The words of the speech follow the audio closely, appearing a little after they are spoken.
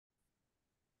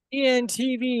In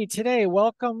TV today,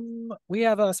 welcome. We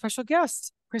have a special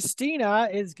guest. Christina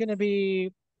is going to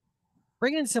be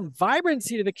bringing some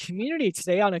vibrancy to the community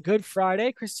today on a Good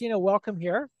Friday. Christina, welcome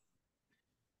here.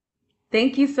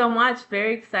 Thank you so much.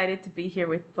 Very excited to be here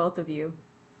with both of you.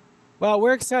 Well,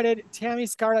 we're excited. Tammy,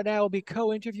 Scarlett, and I will be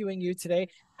co-interviewing you today.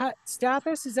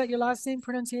 Stathis, is that your last name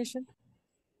pronunciation?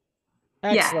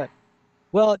 Yeah. Excellent.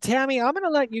 Well, Tammy, I'm going to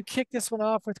let you kick this one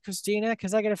off with Christina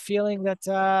because I get a feeling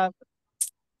that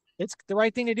it's the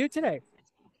right thing to do today.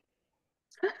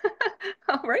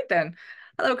 All right then.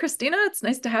 Hello, Christina. It's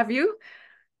nice to have you.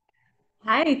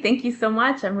 Hi, thank you so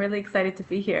much. I'm really excited to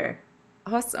be here.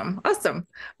 Awesome. Awesome.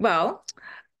 Well,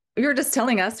 you were just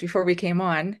telling us before we came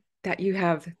on that you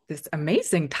have this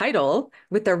amazing title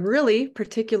with a really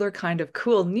particular kind of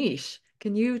cool niche.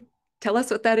 Can you tell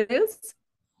us what that is?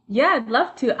 Yeah, I'd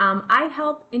love to. I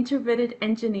help introverted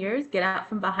engineers get out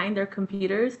from behind their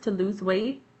computers to lose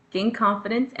weight, gain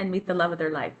confidence, and meet the love of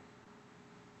their life.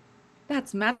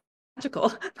 That's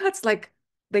magical. Like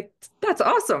that's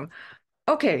awesome.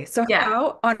 Okay, so Yeah.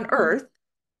 how on earth,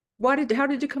 how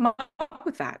did you come up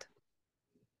with that?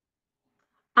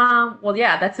 Well,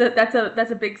 yeah, that's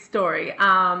a big story.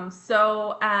 My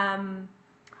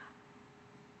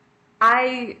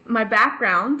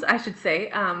background, I should say,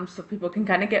 so people can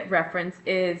kind of get reference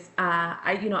is,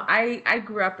 I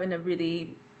grew up in a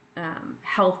really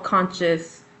health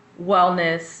conscious,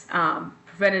 wellness,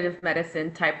 preventative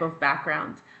medicine type of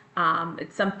background.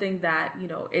 It's something that,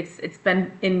 it's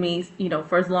been in me,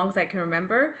 for as long as I can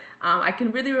remember. I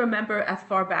can really remember as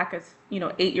far back as,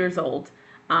 8 years old,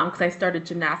 because I started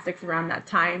gymnastics around that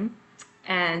time.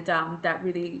 And that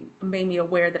really made me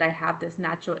aware that I have this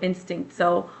natural instinct.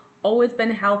 So always been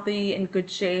healthy, in good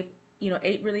shape,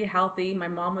 ate really healthy. My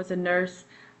mom was a nurse,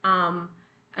 and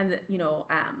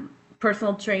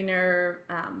personal trainer,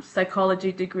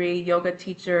 psychology degree, yoga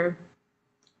teacher.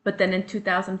 But then in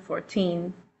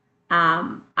 2014,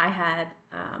 I had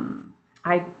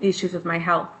issues with my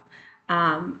health.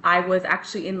 I was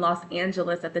actually in Los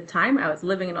Angeles at the time. I was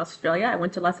living in Australia. I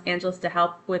went to Los Angeles to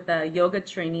help with a yoga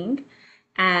training.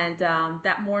 And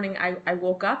that morning I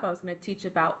woke up. I was going to teach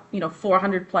about,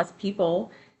 400 plus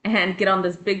people and get on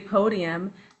this big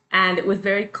podium. And it was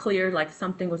very clear like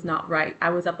something was not right.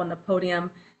 I was up on the podium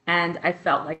and I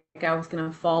felt like I was going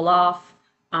to fall off.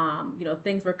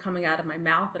 Things were coming out of my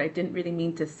mouth that I didn't really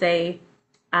mean to say.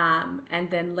 And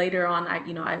then later on, I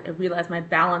realized my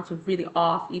balance was really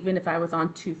off, even if I was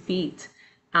on 2 feet.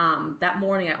 That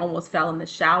morning, I almost fell in the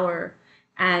shower.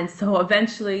 And so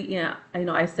eventually,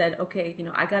 I said, okay,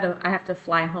 I have to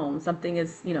fly home. Something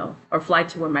is, or fly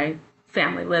to where my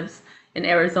family lives in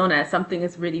Arizona. Something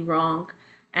is really wrong.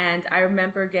 And I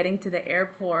remember getting to the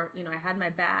airport, I had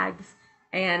my bags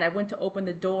and I went to open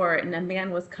the door and a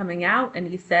man was coming out and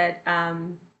he said,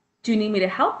 do you need me to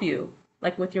help you,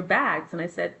 like with your bags? And I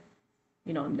said,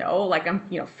 no, like I'm,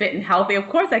 fit and healthy. Of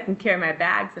course I can carry my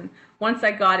bags. And once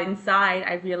I got inside,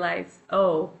 I realized,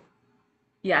 oh,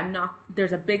 yeah,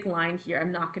 there's a big line here.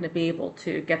 I'm not going to be able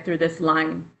to get through this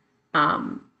line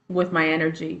with my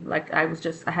energy. Like I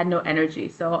had no energy.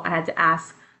 So I had to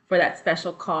ask for that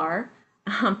special car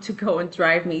to go and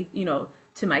drive me,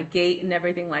 to my gate and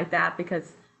everything like that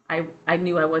because I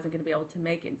knew I wasn't going to be able to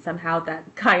make it. And somehow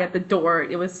that guy at the door,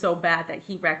 it was so bad that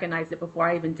he recognized it before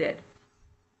I even did.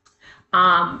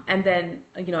 And then,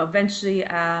 eventually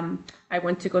I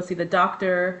went to go see the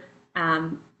doctor.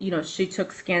 She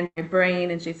took scans of my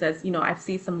brain and she says, I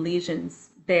see some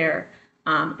lesions there.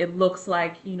 It looks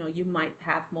like, you might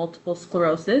have multiple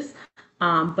sclerosis,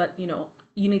 but, you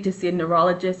need to see a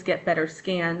neurologist, get better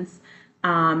scans.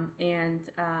 And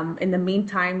in the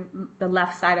meantime, the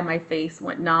left side of my face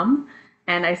went numb.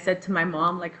 And I said to my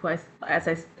mom, like as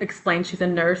I explained, she's a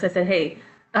nurse. I said, hey,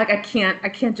 like I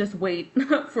can't just wait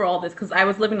for all this because I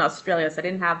was living in Australia, so I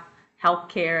didn't have health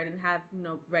care. I didn't have,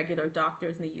 regular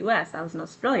doctors in the US. I was in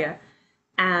Australia.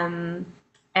 Um,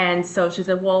 and so she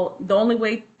said, well, the only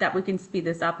way that we can speed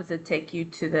this up is to take you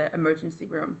to the emergency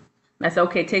room. And I said,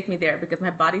 okay, take me there because my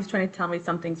body's trying to tell me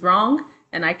something's wrong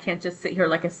and I can't just sit here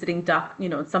like a sitting duck,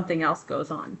 something else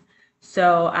goes on.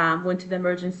 So went to the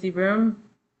emergency room.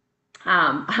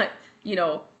 Um,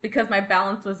 because my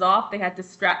balance was off, they had to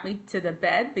strap me to the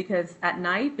bed because at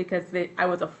night, because I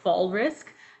was a fall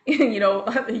risk.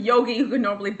 A yogi who could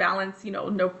normally balance,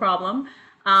 no problem.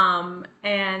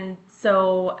 And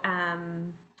so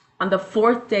on the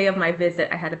fourth day of my visit,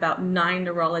 I had about nine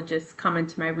neurologists come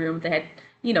into my room. They had,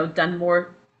 done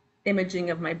more imaging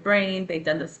of my brain. They'd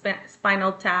done the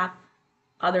spinal tap,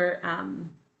 other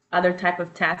other type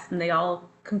of tests, and they all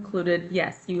concluded,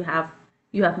 yes, you have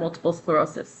multiple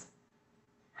sclerosis.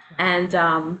 And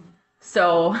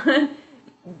So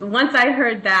once I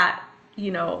heard that,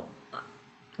 you know,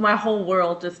 my whole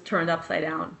world just turned upside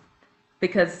down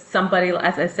because somebody,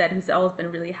 as I said, who's always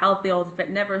been really healthy, always but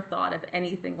never thought of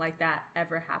anything like that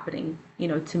ever happening,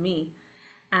 to me.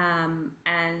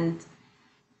 And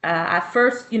at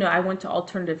first, I went to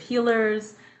alternative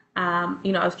healers. I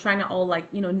was trying to all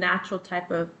like, natural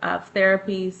type of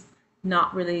therapies,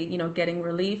 not really, getting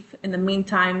relief. In the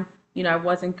meantime, I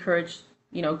was encouraged,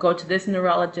 go to this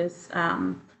neurologist,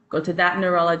 go to that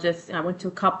neurologist. And I went to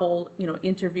a couple,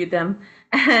 interviewed them.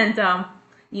 And,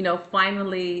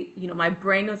 finally, my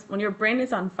brain was, when your brain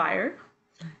is on fire,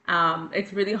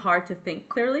 it's really hard to think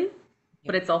clearly,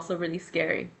 but it's also really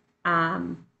scary.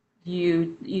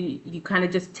 You kind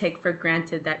of just take for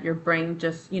granted that your brain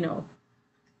just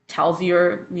tells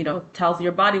your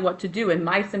body what to do. And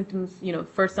my symptoms,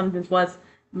 first symptoms was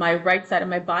my right side of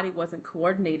my body wasn't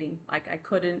coordinating. Like I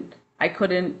couldn't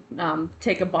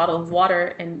take a bottle of water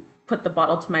and put the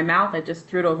bottle to my mouth. I just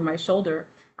threw it over my shoulder.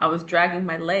 I was dragging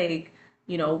my leg,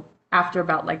 after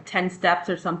about like 10 steps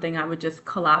or something, I would just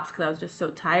collapse because I was just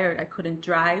so tired. I couldn't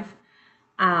drive.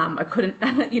 I couldn't,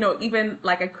 even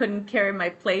like I couldn't carry my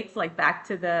plates like back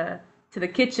to the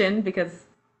kitchen because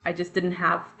I just didn't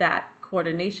have that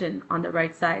coordination on the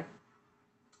right side.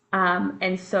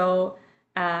 And so,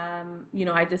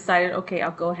 I decided, okay,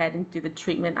 I'll go ahead and do the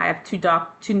treatment. I have two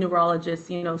neurologists,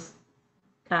 saying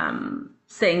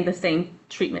the same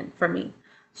treatment for me.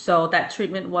 So that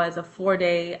treatment was a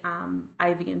 4-day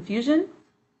IV infusion,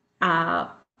 uh,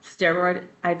 steroid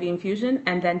IV infusion,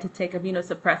 and then to take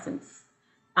immunosuppressants.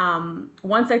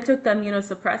 Once I took the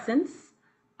immunosuppressants,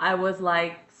 I was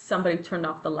like, somebody turned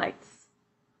off the lights.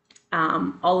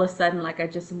 All of a sudden, like I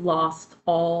just lost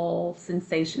all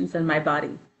sensations in my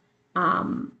body.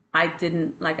 I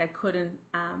didn't, like, I couldn't,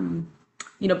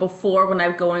 before when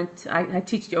I go into, I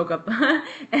teach yoga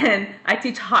and I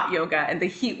teach hot yoga, and the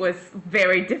heat was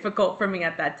very difficult for me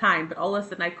at that time. But all of a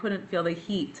sudden, I couldn't feel the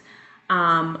heat.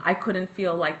 I couldn't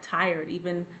feel like tired,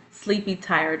 even sleepy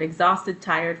tired, exhausted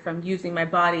tired from using my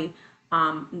body.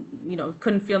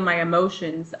 Couldn't feel my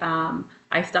emotions.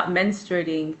 I stopped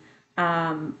menstruating.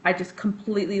 I just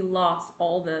completely lost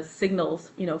all the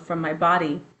signals, from my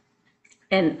body.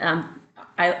 And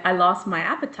I lost my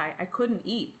appetite. I couldn't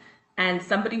eat. And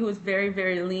somebody who was very,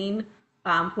 very lean,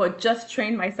 who had just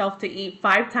trained myself to eat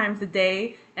 5 times a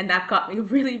day, and that got me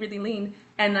really, really lean.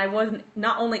 And I wasn't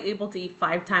not only able to eat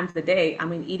 5 times a day, I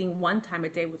mean, eating 1 time a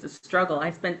day was a struggle.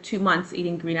 I spent 2 months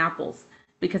eating green apples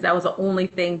because that was the only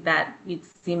thing that it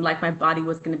seemed like my body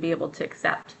was going to be able to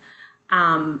accept.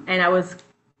 And I was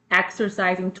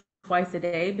exercising twice a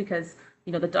day because,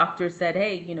 the doctor said,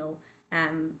 hey,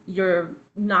 you're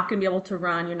not going to be able to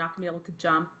run, you're not going to be able to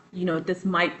jump, this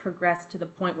might progress to the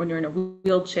point when you're in a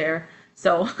wheelchair.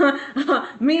 So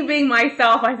me being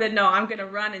myself, I said, no, I'm going to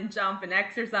run and jump and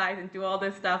exercise and do all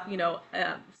this stuff,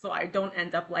 so I don't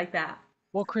end up like that.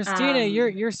 Well, Christina, you're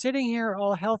Um, you're sitting here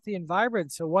all healthy and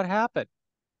vibrant. So what happened?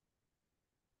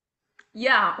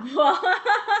 yeah, well,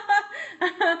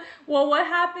 well, what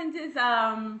happened is,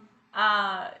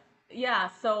 yeah,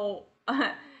 so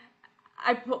I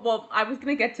was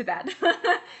gonna get to that.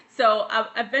 So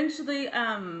eventually,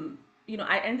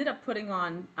 I ended up putting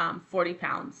on 40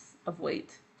 pounds of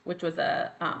weight, which was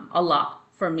a lot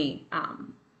for me.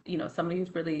 Somebody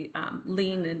who's really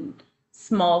lean and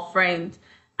small framed.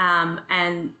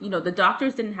 And the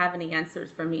doctors didn't have any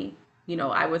answers for me.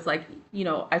 I was like,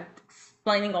 I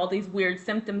explaining all these weird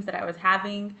symptoms that I was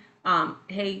having.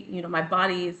 Hey, my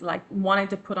body is like wanting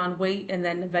to put on weight, and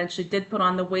then eventually did put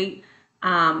on the weight.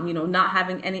 Not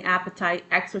having any appetite,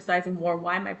 exercising more.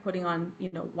 Why am I putting on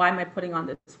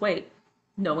this weight?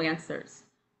 No answers.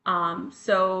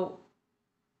 So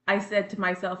I said to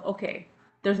myself, okay,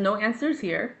 there's no answers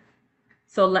here.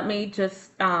 So let me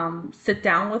just sit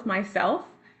down with myself,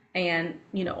 and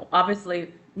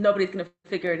obviously nobody's gonna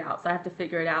figure it out, so I have to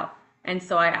figure it out. And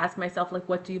so I asked myself, like,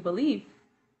 what do you believe?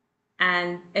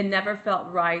 And it never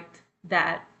felt right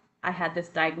that I had this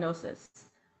diagnosis.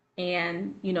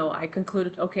 And I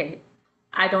concluded, okay,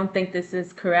 I don't think this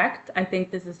is correct. I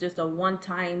think this is just a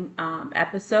one-time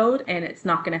episode, and it's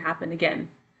not going to happen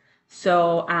again.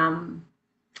 So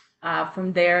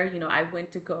from there, I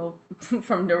went to go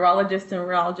from neurologist to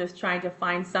neurologist, trying to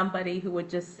find somebody who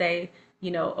would just say,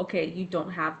 okay, you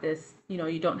don't have this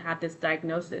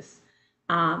diagnosis.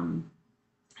 Um,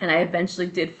 and I eventually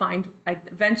did find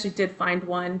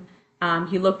one.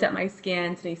 He looked at my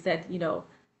scans and he said, he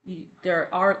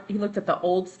looked at the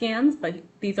old scans, but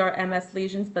these are MS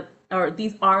lesions, or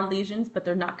these are lesions, but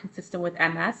they're not consistent with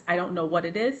MS. I don't know what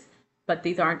it is, but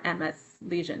these aren't MS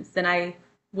lesions. Then I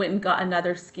went and got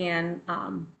another scan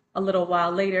a little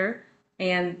while later,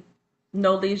 and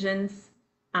no lesions.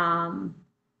 Um,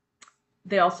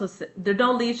 they also said there are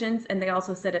no lesions, and they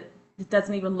also said it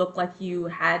doesn't even look like you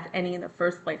had any in the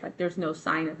first place. Like there's no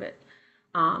sign of it.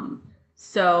 Um,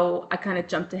 so I kind of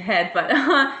jumped ahead, but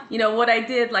what I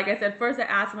did, like I said, first I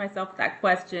asked myself that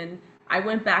question. I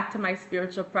went back to my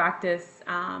spiritual practice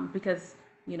because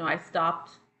I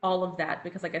stopped all of that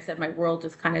because, like I said, my world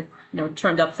just kind of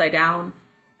turned upside down.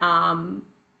 Um,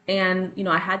 and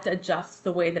I had to adjust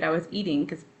the way that I was eating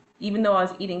because even though I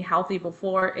was eating healthy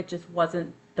before, it just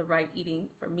wasn't the right eating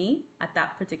for me at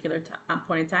that particular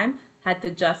point in time. Had to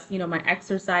adjust, my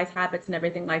exercise habits and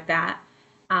everything like that.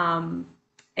 Um,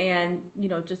 and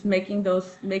just making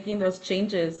those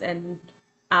changes and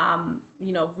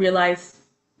realize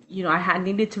I had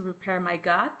needed to repair my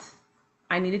gut.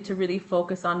 I needed to really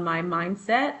focus on my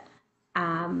mindset.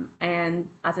 And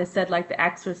as I said, like the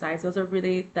exercise, those are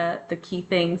really the key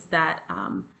things that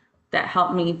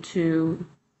helped me to,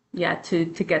 yeah, to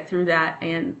get through that.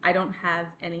 And I don't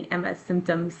have any MS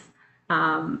symptoms.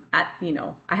 I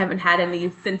haven't had any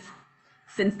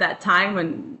since that time,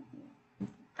 and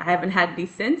I haven't had any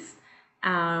since.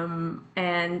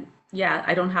 And yeah,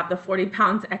 I don't have the 40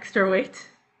 pounds extra weight.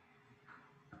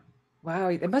 Wow,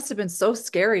 it must have been so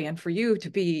scary. And for you to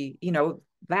be,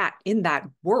 that in that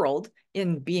world,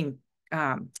 in being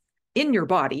um, in your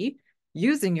body,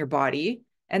 using your body,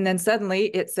 and then suddenly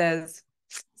it says,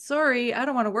 sorry, I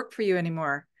don't want to work for you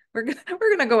anymore. We're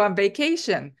gonna go on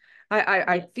vacation.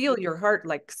 I feel your heart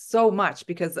like so much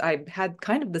because I've had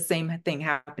kind of the same thing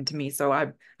happen to me. So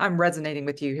I'm resonating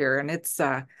with you here. And it's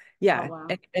Oh yeah. wow.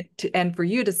 And for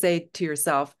you to say to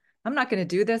yourself, I'm not going to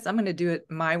do this. I'm going to do it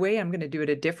my way. I'm going to do it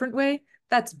a different way.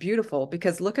 That's beautiful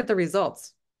because look at the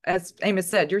results. As Amos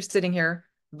said, you're sitting here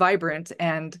vibrant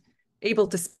and able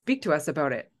to speak to us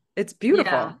about it. It's Yeah.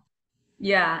 beautiful.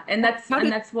 Yeah, and that's How and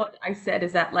did that's what I said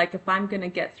is that like if I'm gonna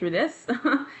get through this,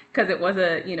 because it was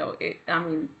I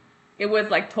mean, it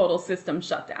was like total system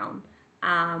shutdown.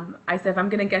 I said if I'm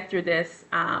gonna get through this,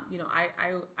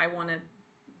 I want to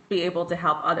be able to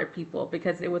help other people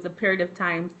because it was a period of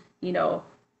time, you know,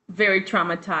 very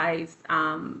traumatized,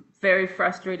 very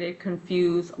frustrated,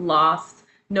 confused, lost.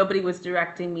 Nobody was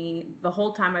directing me. The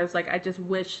whole time I was like, I just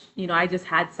wish, I just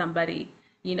had somebody,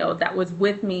 that was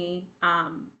with me,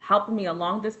 helping me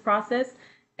along this process,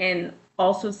 and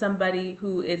also somebody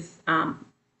who is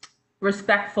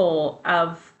respectful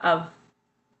of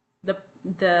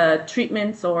the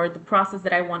treatments or the process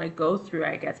that I want to go through,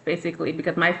 I guess, basically,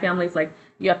 because my family's like,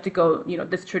 you have to go,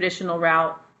 this traditional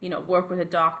route, work with the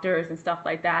doctors and stuff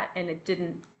like that. And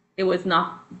it was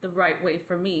not the right way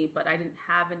for me, but I didn't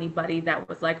have anybody that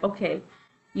was like, okay,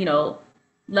 you know,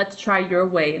 let's try your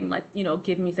way and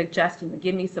give me suggestions and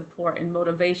give me support and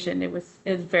motivation. It was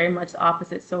very much the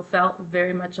opposite. So felt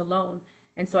very much alone.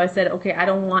 And so I said, okay, I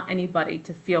don't want anybody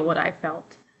to feel what I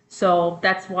felt. So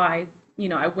that's why,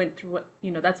 I went through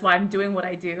that's why I'm doing what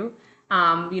I do.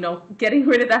 Getting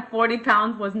rid of that 40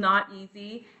 pounds was not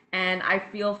easy. And I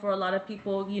feel for a lot of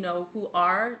people, who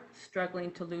are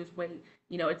struggling to lose weight,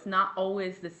 it's not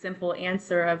always the simple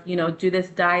answer of, do this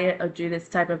diet or do this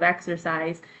type of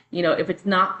exercise. If it's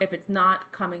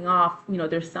not coming off,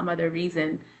 there's some other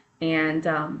reason. And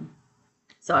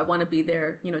so I want to be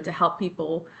there, to help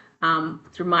people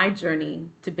through my journey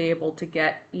to be able to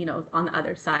get, on the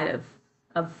other side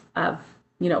of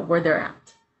where they're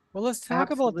at. Well, let's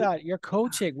talk about absolutely. that. Your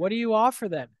coaching. What do you offer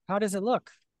then? How does it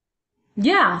look?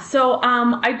 Yeah, so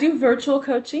I do virtual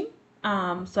coaching.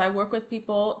 So I work with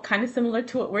people kind of similar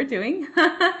to what we're doing,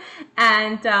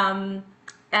 and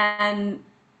and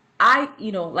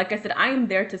like I said, I am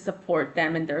there to support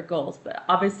them and their goals. But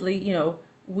obviously,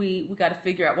 we got to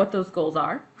figure out what those goals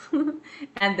are,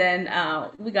 and then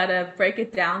we got to break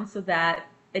it down so that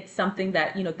it's something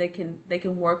that they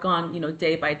can work on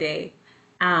day by day.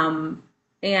 Um,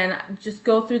 and just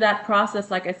go through that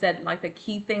process. Like I said, like the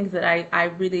key things that I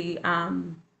really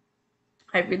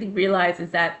realize is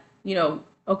that,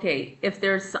 okay, if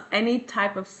there's any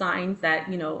type of signs that,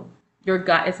 your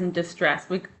gut is in distress,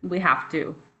 we have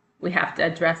to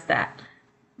address that.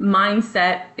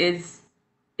 Mindset is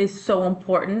so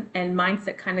important, and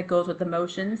mindset kind of goes with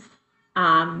emotions.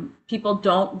 People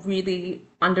don't really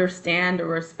understand or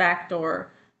respect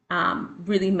or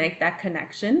really make that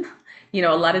connection. A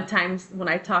lot of times when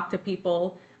I talk to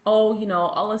people, oh,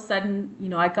 all of a sudden,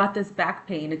 I got this back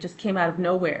pain. It just came out of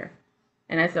nowhere.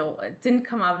 And I said, well, it didn't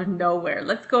come out of nowhere.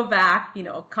 Let's go back,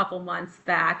 a couple months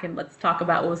back, and let's talk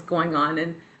about what was going on.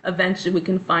 And eventually we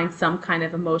can find some kind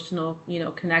of emotional,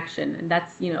 connection. And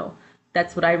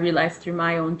that's what I realized through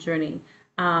my own journey.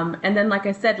 And then, like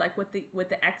I said, like with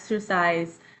the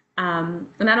exercise, And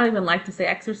I don't even like to say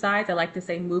exercise. I like to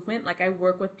say movement. Like I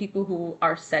work with people who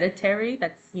are sedentary.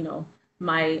 That's,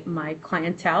 my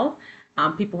clientele.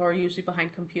 People who are usually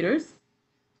behind computers.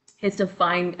 Is to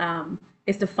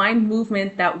find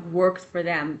movement that works for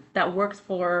them, that works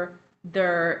for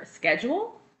their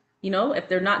schedule. If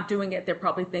they're not doing it, they're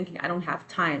probably thinking, I don't have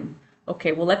time.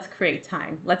 Okay, well, let's create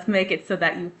time. Let's make it so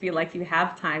that you feel like you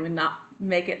have time and not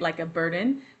make it like a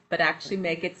burden, but actually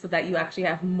make it so that you actually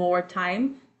have more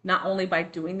time, not only by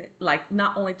doing it, like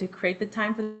not only to create the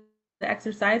time for the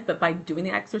exercise, but by doing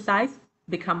the exercise,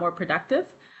 become more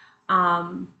productive.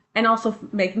 And also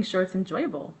making sure it's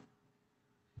enjoyable.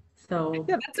 So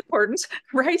Yeah, that's important,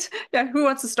 right? Yeah, who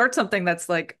wants to start something that's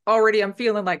like already I'm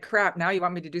feeling like crap. Now you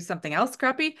want me to do something else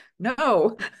crappy?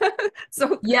 No.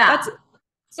 So that's yeah,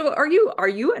 so are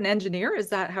you an engineer? Is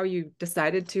that how you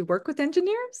decided to work with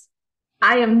engineers?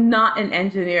 I am not an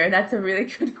engineer. That's a really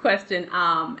good question.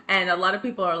 And a lot of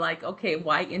people are like, okay,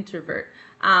 why introvert?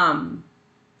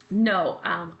 No,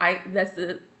 I that's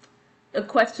a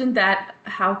question that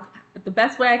how the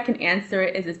best way I can answer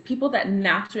it is people that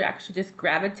naturally actually just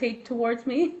gravitate towards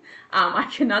me. I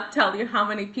cannot tell you how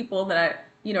many people that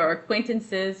I, are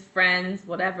acquaintances, friends,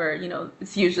 whatever,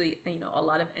 it's usually, a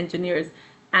lot of engineers.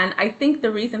 And I think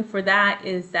the reason for that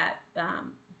is that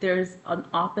there's an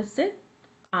opposite.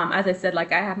 As I said,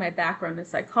 like I have my background in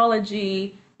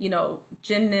psychology,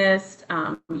 gymnast,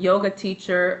 yoga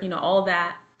teacher, all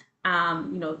that,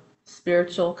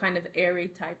 spiritual kind of airy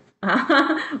type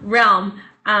realm.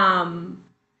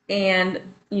 And,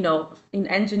 an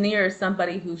engineer is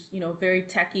somebody who's, very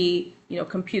techie,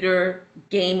 computer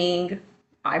gaming.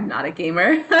 I'm not a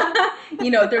gamer.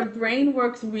 Their brain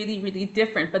works really, really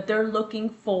different, but they're looking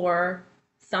for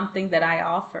something that I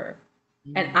offer.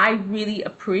 And I really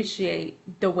appreciate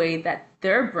the way that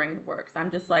their brain works.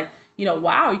 I'm just like,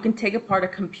 wow, you can take apart a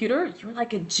computer. You're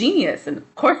like a genius. And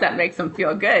of course, that makes them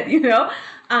feel good.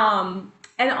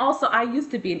 And also, I used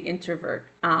to be an introvert.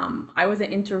 I was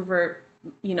an introvert,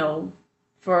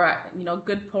 for a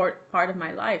good part of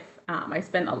my life. I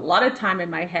spent a lot of time in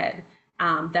my head.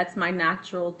 That's my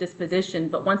natural disposition.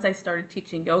 But once I started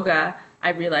teaching yoga, I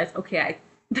realized, okay,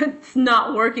 that's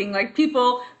not working. Like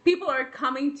people are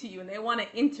coming to you and they want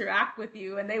to interact with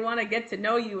you and they want to get to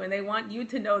know you and they want you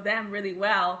to know them really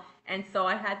well. And so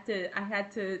I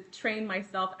had to train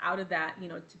myself out of that,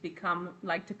 to become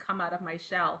like to come out of my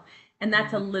shell. And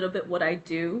that's a little bit what I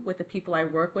do with the people I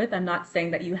work with. I'm not saying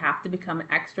that you have to become an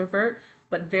extrovert,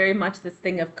 but very much this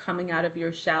thing of coming out of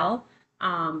your shell,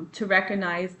 to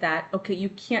recognize that, okay, you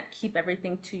can't keep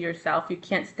everything to yourself. You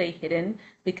can't stay hidden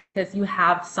because you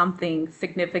have something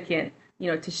significant,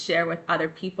 to share with other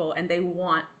people, and they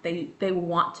want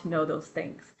to know those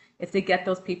things. It's to get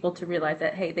those people to realize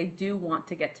that, hey, they do want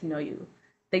to get to know you.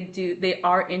 They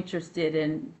are interested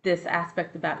in this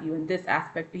aspect about you and this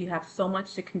aspect, but you have so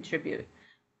much to contribute.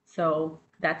 So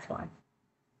that's why.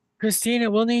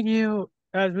 Christina, we'll need you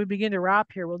as we begin to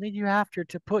wrap here. We'll need you after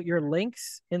to put your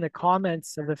links in the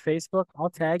comments of the Facebook. I'll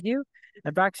tag you.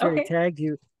 I've actually already Okay. tagged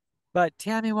you. But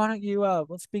Tammy, why don't you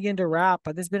let's begin to wrap.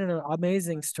 This has been an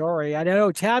amazing story. I know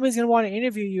Tammy's gonna want to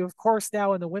interview you, of course,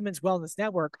 now in the Women's Wellness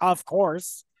Network, of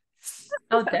course.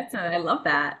 Oh, definitely. I love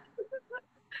that.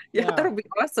 Yeah, that Yeah. would be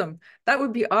awesome. That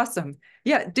would be awesome.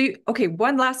 Yeah. Okay,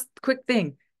 one last quick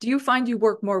thing. Do you find you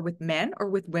work more with men or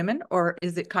with women, or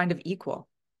is it kind of equal?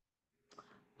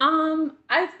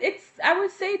 I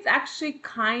would say it's actually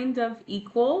kind of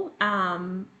equal.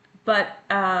 But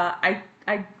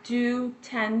I do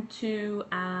tend to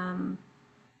how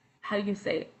do you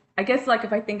say it? I guess like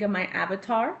if I think of my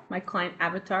avatar, my client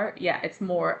avatar, yeah, it's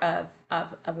more of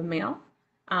a male.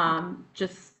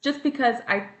 Just because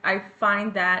I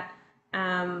find that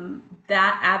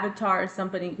that avatar is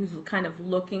somebody who's kind of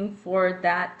looking for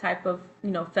that type of,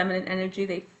 feminine energy.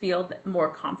 They feel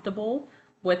more comfortable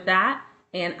with that,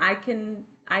 and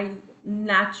I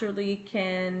naturally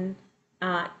can,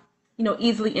 uh,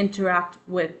 easily interact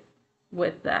with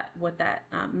that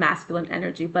masculine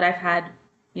energy. But I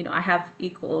have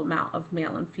equal amount of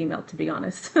male and female, to be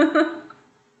honest.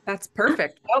 That's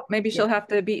perfect. Oh, maybe Yeah. she'll have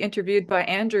to be interviewed by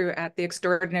Andrew at the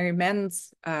Extraordinary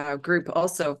Men's group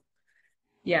also. I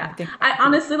Yeah. think that I would be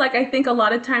honestly, like, I think a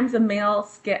lot of times the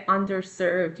males get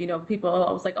underserved. People are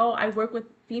always like, oh, I work with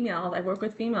females. I work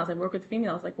with females. I work with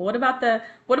females. Like, well, what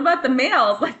about the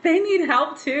males? Like, they need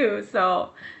help too.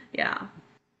 So, yeah.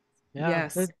 Yeah.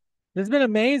 This yes. has been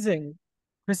amazing.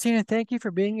 Christina, thank you for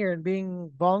being here and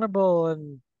being vulnerable.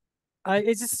 And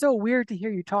it's just so weird to hear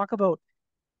you talk about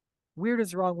weird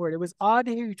is the wrong word. It was odd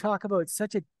to hear you talk about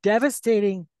such a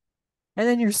devastating and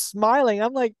then you're smiling.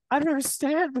 I'm like, I don't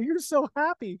understand, but you're so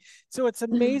happy. So it's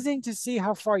amazing to see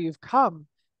how far you've come.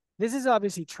 This has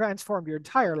obviously transformed your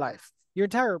entire life. Your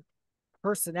entire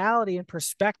personality and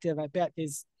perspective, I bet,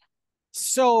 is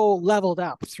so leveled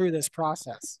up through this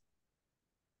process.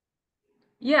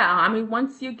 Yeah, I mean,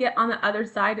 once you get on the other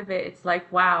side of it, it's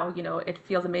like, wow, it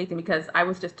feels amazing because I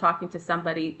was just talking to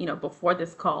somebody, before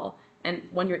this call, and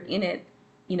when you're in it,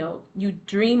 you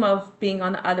dream of being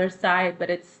on the other side,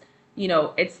 but it's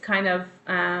kind of,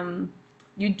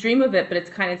 you dream of it, but it's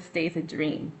kind of stays a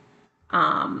dream.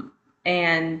 Um,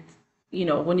 and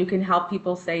when you can help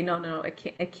people say, no, no,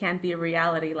 it can be a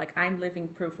reality. Like I'm living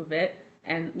proof of it,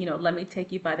 and let me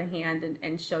take you by the hand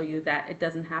and show you that it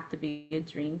doesn't have to be a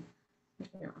dream.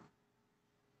 Yeah.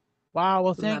 Wow.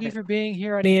 Well, thank Love you it. for being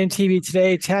here on ENTV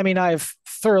today. Tammy and I have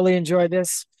thoroughly enjoyed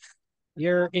this.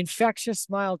 Your infectious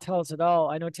smile tells it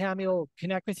all. I know Tammy will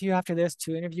connect with you after this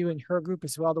to interview in her group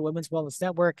as well, the Women's Wellness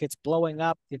Network. It's blowing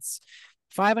up. It's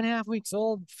 5.5 weeks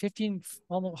old, 15,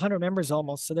 almost 100 members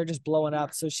almost. So they're just blowing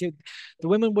up. So the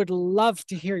women would love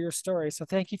to hear your story. So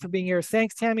thank you for being here.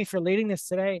 Thanks, Tammy, for leading this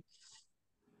today.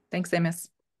 Thanks, Amos.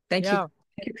 Thank you. Yeah.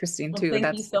 Thank you, Christine, Well, too. thank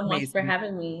you That's so much for amazing.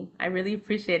 having me. I really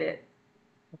appreciate it.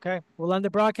 Okay. We'll end the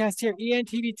broadcast here.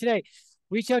 ENTV today.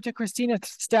 Reach out to Christina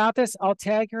Stathis. I'll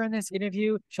tag her in this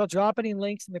interview. She'll drop any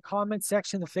links in the comment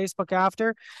section of the Facebook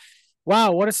after.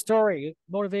 Wow, what a story.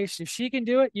 Motivation. If she can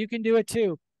do it, you can do it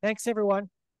too. Thanks, everyone.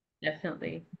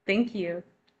 Definitely. Thank you.